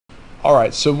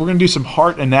Alright, so we're going to do some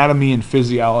heart anatomy and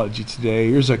physiology today.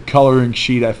 Here's a coloring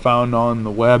sheet I found on the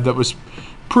web that was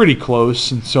pretty close,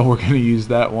 and so we're going to use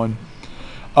that one.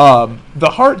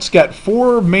 The heart's got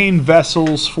 4 main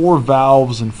vessels, 4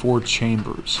 valves, and 4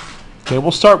 chambers. Okay,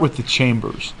 we'll start with the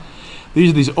chambers. These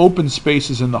are these open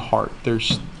spaces in the heart.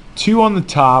 There's 2 on the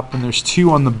top and there's 2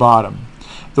 on the bottom.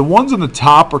 The ones on the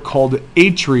top are called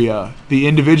atria. The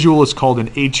individual is called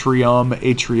an atrium.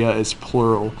 Atria is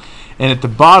plural. And at the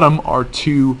bottom are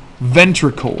 2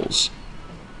 ventricles.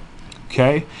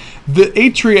 Okay? The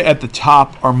atria at the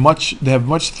top they have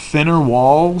much thinner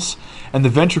walls, and the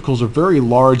ventricles are very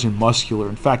large and muscular.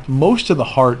 In fact, most of the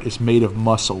heart is made of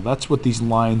muscle. That's what these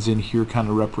lines in here kind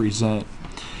of represent.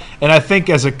 And I think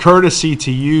as a courtesy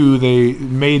to you, they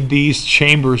made these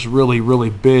chambers really, really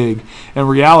big. In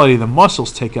reality, the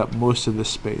muscles take up most of this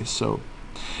space. So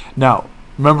now,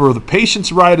 remember, the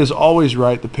patient's right is always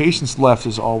right. The patient's left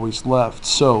is always left.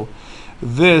 So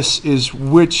this is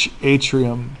which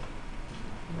atrium?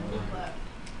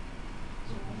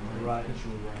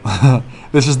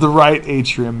 This is the right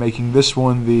atrium, making this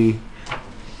one the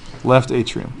left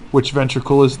atrium. Which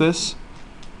ventricle is this?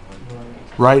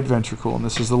 Right ventricle. And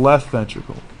this is the left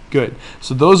ventricle. Good.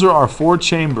 So those are our 4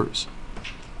 chambers.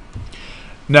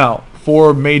 Now,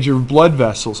 4 major blood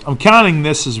vessels. I'm counting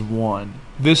this as 1.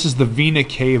 This is the Vena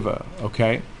Cava,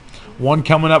 okay? One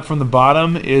coming up from the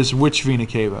bottom is which Vena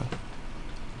Cava?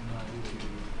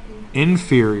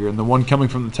 Inferior. And the one coming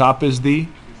from the top is the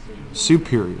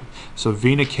superior. So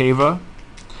Vena Cava.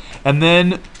 And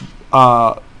then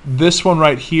this one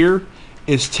right here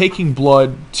is taking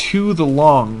blood to the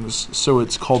lungs. So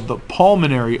it's called the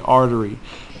pulmonary artery.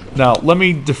 Now, let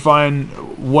me define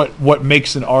what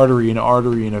makes an artery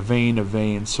and a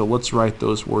vein. So let's write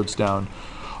those words down.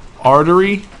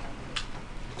 Artery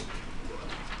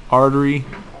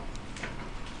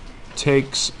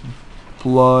takes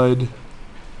blood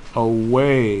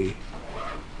away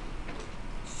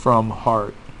from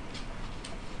heart.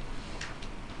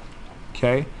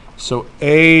 Okay, so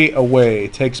away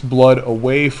takes blood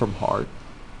away from heart,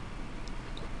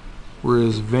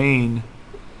 whereas vein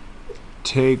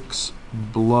takes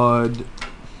blood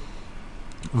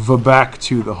back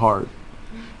to the heart.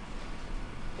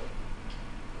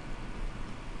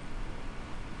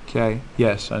 Okay,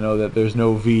 yes, I know that there's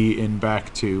no V in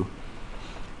back to,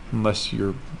 unless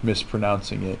you're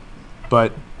mispronouncing it,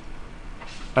 but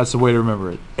that's the way to remember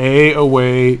it. A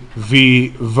away,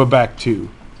 V back to.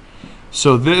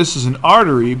 So this is an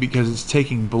artery because it's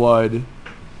taking blood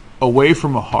away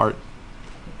from a heart.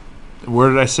 Where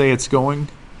did I say it's going?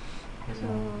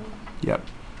 Yep,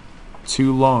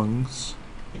 to lungs.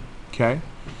 Okay.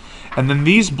 And then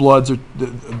these veins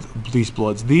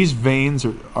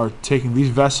are taking, these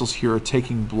vessels here are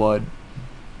taking blood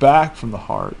back from the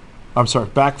heart. I'm sorry,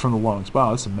 back from the lungs.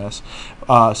 Wow, that's a mess.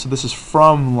 So this is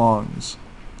from lungs.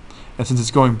 And since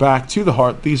it's going back to the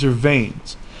heart, these are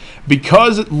veins.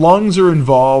 Because lungs are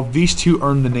involved, these 2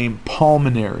 earn the name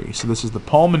pulmonary. So this is the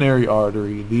pulmonary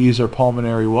artery. These are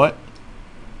pulmonary what?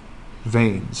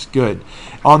 Veins. Good.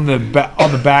 On the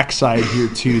back side here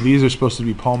too, these are supposed to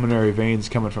be pulmonary veins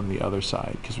coming from the other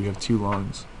side because we have 2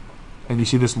 lungs. And you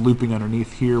see this looping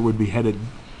underneath here would be headed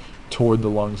toward the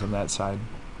lungs on that side.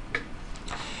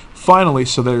 Finally,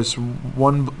 so there's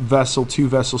 1 vessel, 2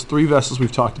 vessels, 3 vessels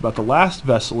we've talked about. The last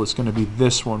vessel is going to be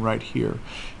this one right here.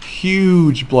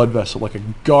 Huge blood vessel, like a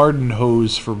garden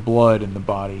hose for blood in the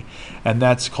body. And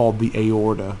that's called the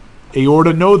aorta.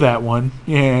 Aorta, know that one.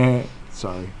 Yeah,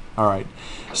 sorry. All right.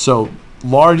 So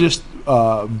largest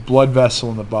blood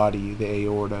vessel in the body, the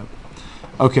aorta.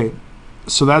 Okay,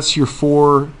 so that's your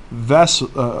 4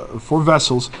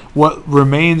 vessels. What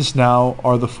remains now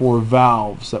are the 4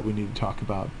 valves that we need to talk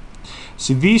about.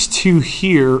 See, these 2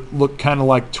 here look kind of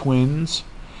like twins,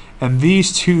 and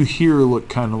these 2 here look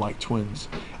kind of like twins,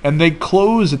 and they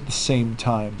close at the same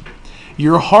time.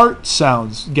 Your heart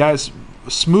sounds, guys,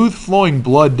 smooth flowing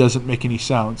blood doesn't make any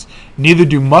sounds. Neither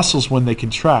do muscles when they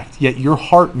contract, yet your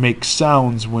heart makes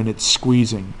sounds when it's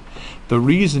squeezing. The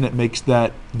reason it makes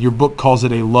that, your book calls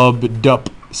it a lub-dup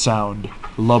sound.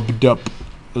 Lub-dup,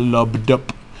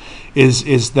 lub-dup,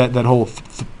 is that whole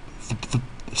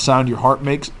sound your heart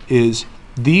makes is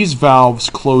these valves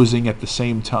closing at the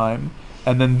same time,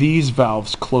 and then these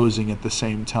valves closing at the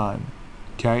same time.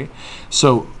 Okay,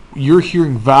 so you're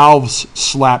hearing valves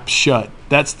slap shut.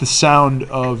 That's the sound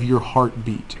of your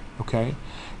heartbeat. Okay,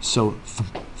 so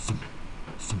thump, thump,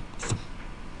 thump, thump.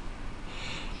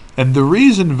 And the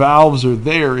reason valves are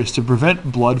there is to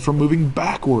prevent blood from moving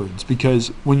backwards, because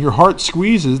when your heart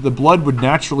squeezes, the blood would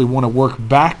naturally want to work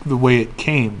back the way it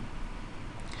came.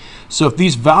 So if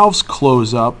these valves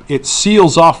close up, it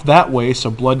seals off that way, so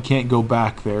blood can't go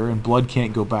back there, and blood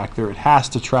can't go back there. It has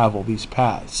to travel these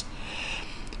paths.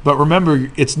 But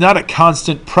remember, it's not a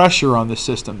constant pressure on the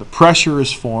system. The pressure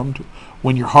is formed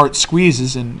when your heart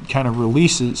squeezes and kind of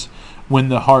releases when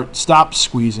the heart stops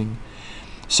squeezing.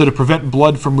 So to prevent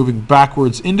blood from moving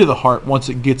backwards into the heart once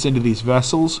it gets into these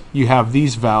vessels, you have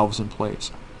these valves in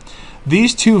place.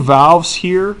 These two valves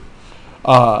here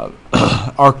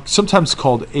are sometimes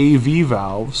called AV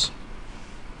valves,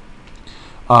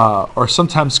 or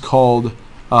sometimes called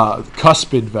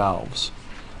cuspid valves.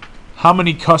 How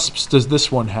many cusps does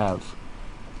this one have?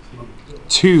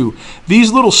 2.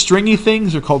 These little stringy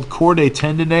things are called chordae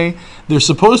tendineae. They're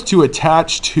supposed to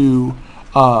attach to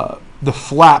the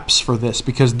flaps for this,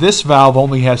 because this valve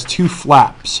only has 2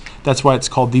 flaps. That's why it's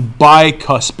called the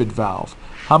bicuspid valve.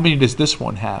 How many does this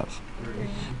one have? 3.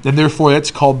 And therefore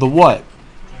it's called the what?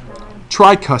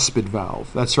 Tricuspid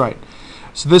valve. That's right.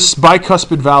 So this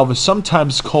bicuspid valve is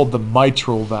sometimes called the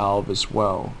mitral valve as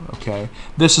well. Okay,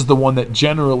 this is the one that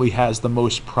generally has the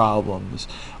most problems,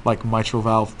 like mitral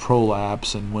valve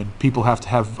prolapse, and when people have to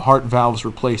have heart valves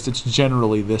replaced, it's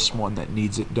generally this one that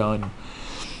needs it done.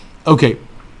 Okay,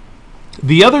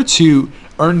 the other two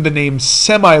earned the name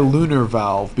semilunar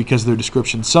valve because of their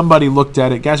description. Somebody looked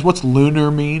at it. Guys, what's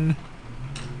lunar mean?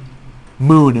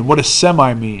 Moon. And what does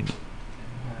semi mean?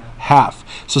 Half.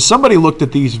 So somebody looked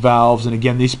at these valves, and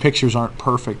again, these pictures aren't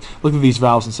perfect, looked at these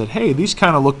valves and said, hey, these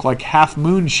kind of look like half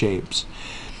moon shapes.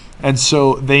 And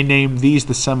so they named these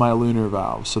the semilunar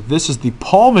valves. So this is the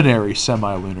pulmonary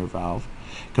semilunar valve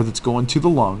because it's going to the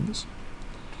lungs.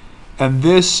 And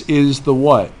this is the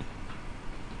what?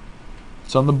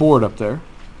 It's on the board up there.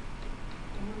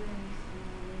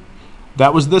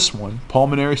 That was this one,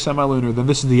 pulmonary semilunar. Then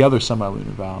this is the other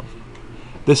semilunar valve.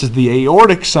 This is the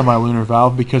aortic semilunar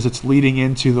valve because it's leading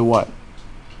into the what?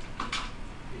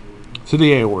 To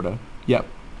the aorta. Yep,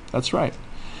 that's right.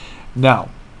 Now,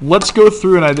 let's go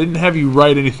through, and I didn't have you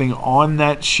write anything on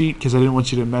that sheet because I didn't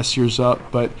want you to mess yours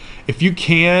up, but if you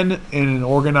can, in an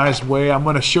organized way, I'm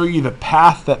going to show you the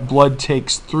path that blood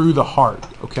takes through the heart,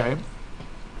 okay?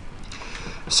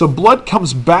 So blood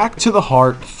comes back to the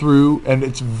heart through, and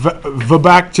it's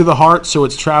back to the heart, so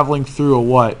it's traveling through a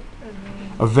what?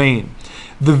 A vein.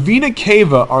 The Vena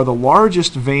Cava are the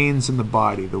largest veins in the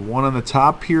body. The one on the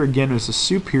top here, again, is the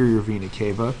superior Vena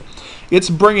Cava. It's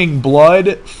bringing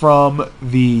blood from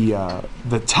the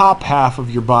top half of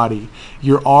your body,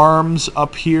 your arms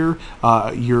up here,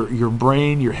 your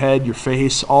brain, your head, your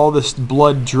face. All this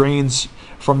blood drains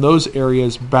from those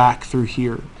areas back through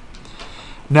here.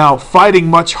 Now, fighting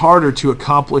much harder to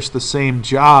accomplish the same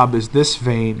job as this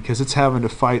vein because it's having to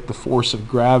fight the force of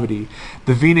gravity.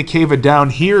 The Vena Cava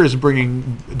down here is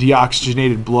bringing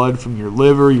deoxygenated blood from your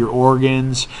liver, your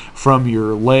organs, from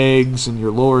your legs and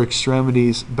your lower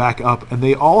extremities back up, and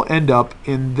they all end up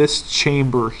in this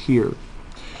chamber here.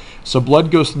 So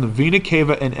blood goes from the Vena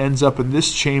Cava and ends up in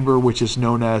this chamber, which is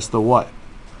known as the what?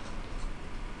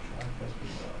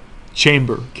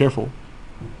 Chamber. Careful.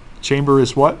 Chamber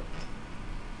is what?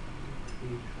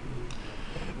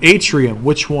 Atrium.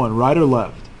 Which one? Right or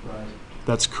left? Right.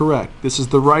 That's correct. This is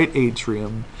the right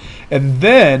atrium. And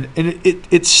then, and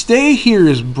its stay here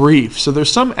is brief, so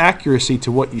there's some accuracy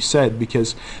to what you said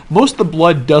because most of the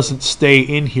blood doesn't stay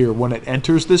in here when it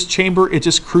enters this chamber. It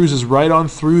just cruises right on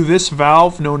through this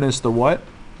valve known as the what?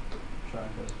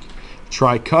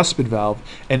 Tricuspid valve,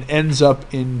 and ends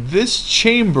up in this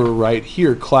chamber right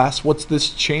here. Class, what's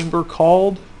this chamber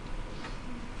called?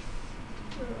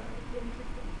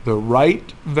 The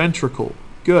right ventricle.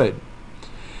 Good.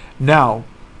 Now,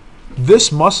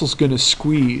 this muscle's going to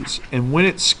squeeze, and when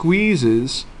it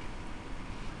squeezes,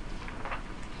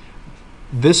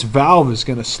 this valve is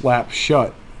going to slap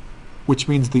shut, which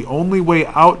means the only way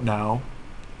out now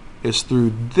is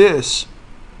through this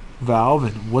valve.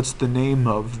 And what's the name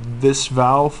of this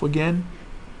valve again?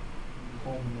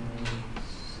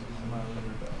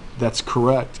 That's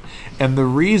correct. And the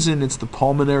reason it's the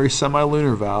pulmonary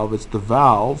semilunar valve, it's the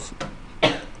valve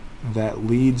that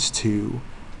leads to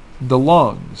the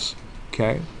lungs.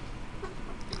 Okay?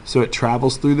 So it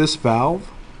travels through this valve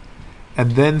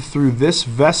and then through this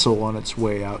vessel on its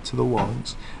way out to the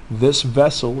lungs. This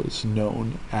vessel is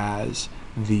known as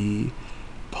the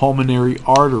pulmonary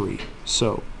artery.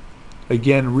 So,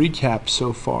 again, recap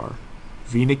so far.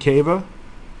 Vena cava,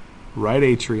 right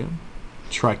atrium,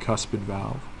 tricuspid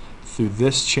valve. Through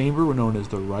this chamber, known as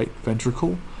the right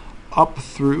ventricle, up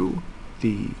through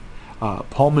the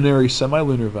pulmonary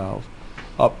semilunar valve,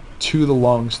 up to the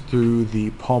lungs through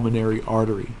the pulmonary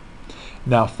artery.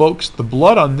 Now, folks, the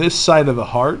blood on this side of the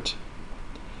heart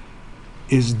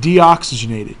is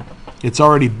deoxygenated. It's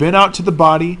already been out to the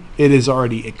body. It has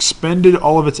already expended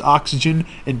all of its oxygen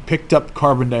and picked up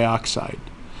carbon dioxide.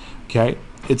 Okay?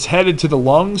 It's headed to the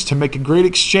lungs to make a great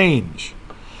exchange.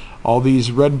 All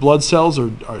these red blood cells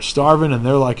are starving, and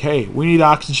they're like, hey, we need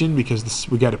oxygen because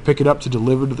we got to pick it up to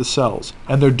deliver to the cells.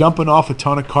 And they're dumping off a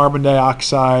ton of carbon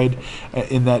dioxide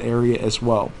in that area as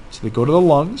well. So they go to the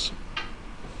lungs.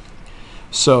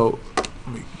 So let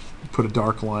me put a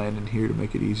dark line in here to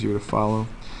make it easier to follow.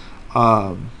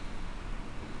 And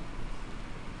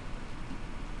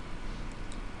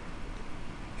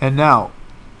now,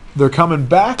 they're coming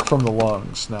back from the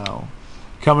lungs now.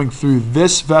 Coming through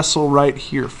this vessel right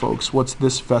here, folks. What's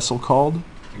this vessel called?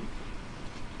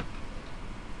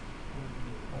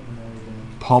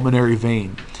 Pulmonary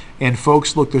vein. And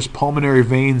folks, look, there's pulmonary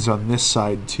veins on this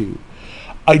side too.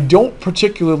 I don't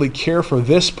particularly care for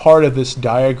this part of this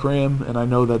diagram, and I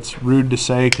know that's rude to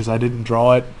say because I didn't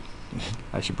draw it.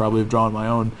 I should probably have drawn my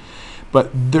own.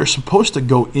 But they're supposed to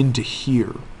go into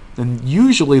here. And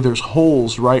usually there's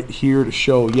holes right here to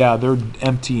show, yeah, they're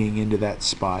emptying into that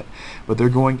spot. But they're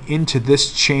going into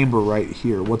this chamber right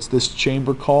here. What's this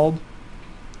chamber called?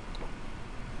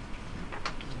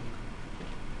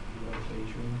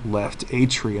 Left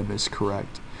atrium is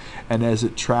correct. And as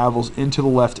it travels into the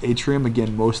left atrium,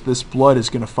 again, most of this blood is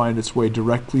going to find its way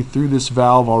directly through this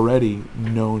valve already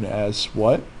known as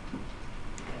what?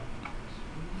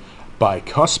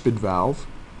 Bicuspid valve.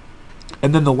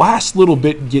 And then the last little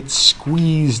bit gets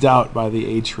squeezed out by the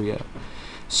atria.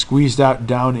 Squeezed out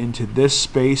down into this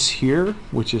space here,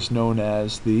 which is known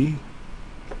as the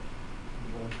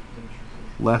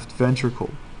left ventricle.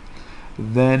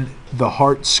 Then the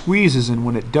heart squeezes, and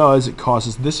when it does, it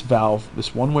causes this valve,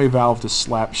 this one-way valve, to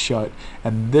slap shut,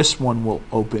 and this one will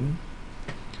open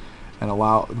and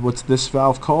allow, what's this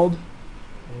valve called?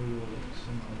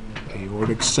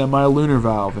 Aortic semilunar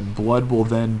valve, and blood will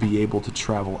then be able to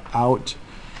travel out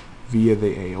via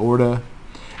the aorta.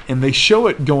 And they show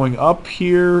it going up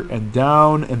here and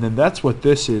down, and then that's what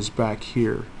this is back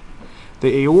here.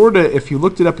 The aorta, if you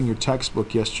looked it up in your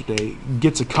textbook yesterday,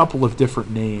 gets a couple of different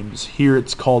names. Here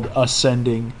it's called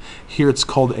ascending. Here it's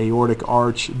called aortic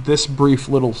arch. This brief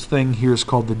little thing here is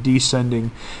called the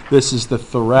descending. This is the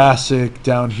thoracic.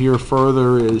 Down here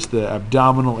further is the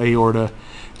abdominal aorta.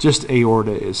 Just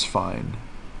aorta is fine.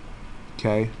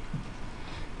 Okay?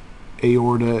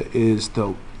 Aorta is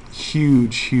the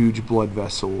huge, huge blood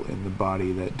vessel in the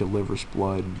body that delivers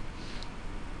blood.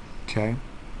 Okay?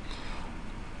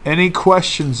 Any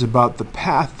questions about the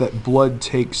path that blood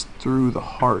takes through the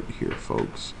heart here,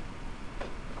 folks?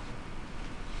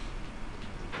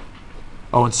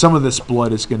 Oh, and some of this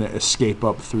blood is going to escape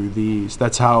up through these.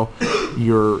 That's how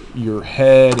your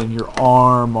head and your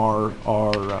arm are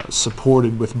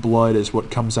supported with blood, is what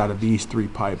comes out of these three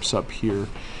pipes up here.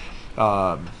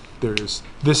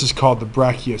 This is called the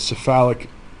brachiocephalic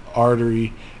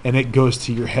artery, and it goes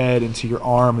to your head and to your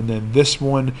arm, and then this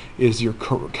one is your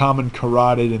common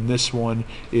carotid, and this one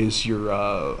is your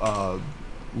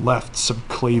left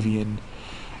subclavian.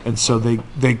 And so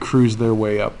they cruise their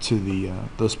way up to the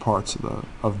those parts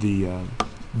of the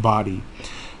body.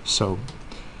 So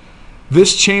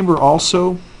this chamber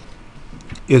also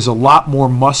is a lot more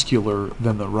muscular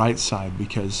than the right side,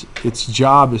 because its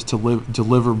job is to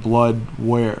deliver blood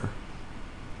where?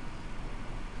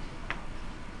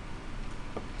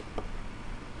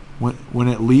 When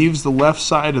it leaves the left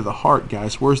side of the heart,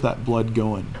 guys, where's that blood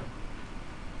going?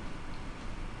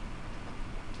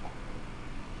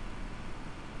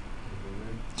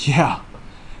 Yeah,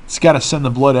 it's got to send the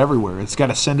blood everywhere. It's got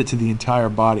to send it to the entire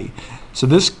body. So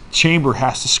this chamber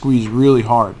has to squeeze really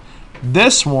hard.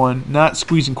 This one, not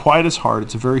squeezing quite as hard.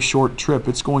 It's a very short trip.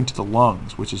 It's going to the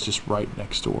lungs, which is just right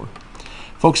next door.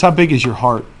 Folks, how big is your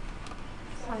heart?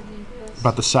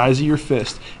 About the size of your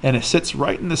fist. And it sits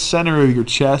right in the center of your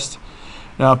chest.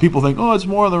 Now, people think, oh, it's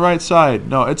more on the right side.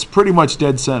 No, it's pretty much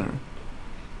dead center.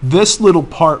 This little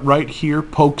part right here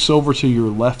pokes over to your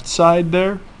left side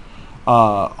there.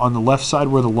 On the left side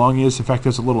where the lung is. In fact,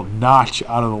 there's a little notch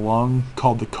out of the lung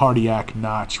called the cardiac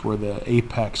notch, where the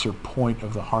apex or point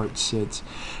of the heart sits.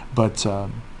 But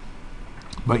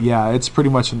yeah, it's pretty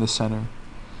much in the center.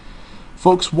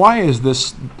 Folks, why is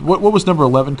this, what was number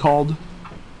 11 called?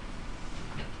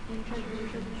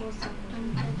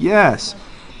 Yes.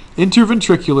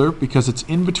 Interventricular, because it's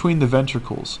in between the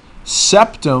ventricles.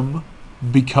 Septum,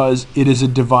 because it is a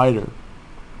divider.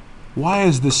 Why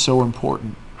is this so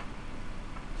important?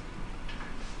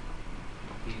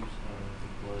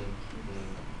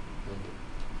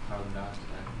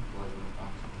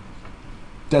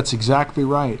 That's exactly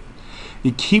right.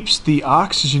 It keeps the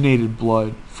oxygenated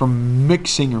blood from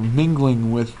mixing or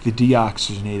mingling with the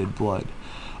deoxygenated blood.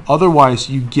 Otherwise,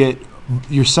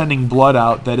 you're sending blood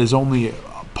out that is only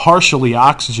partially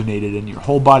oxygenated, and your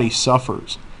whole body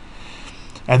suffers.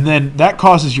 And then that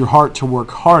causes your heart to work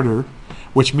harder,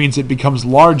 which means it becomes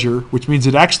larger, which means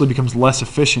it actually becomes less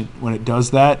efficient when it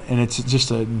does that, and it's just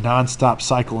a non-stop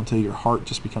cycle until your heart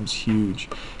just becomes huge.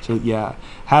 So yeah,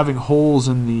 having holes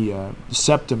in the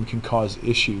septum can cause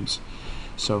issues.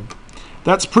 So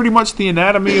that's pretty much the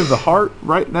anatomy of the heart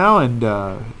right now, and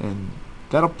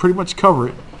that'll pretty much cover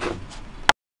it.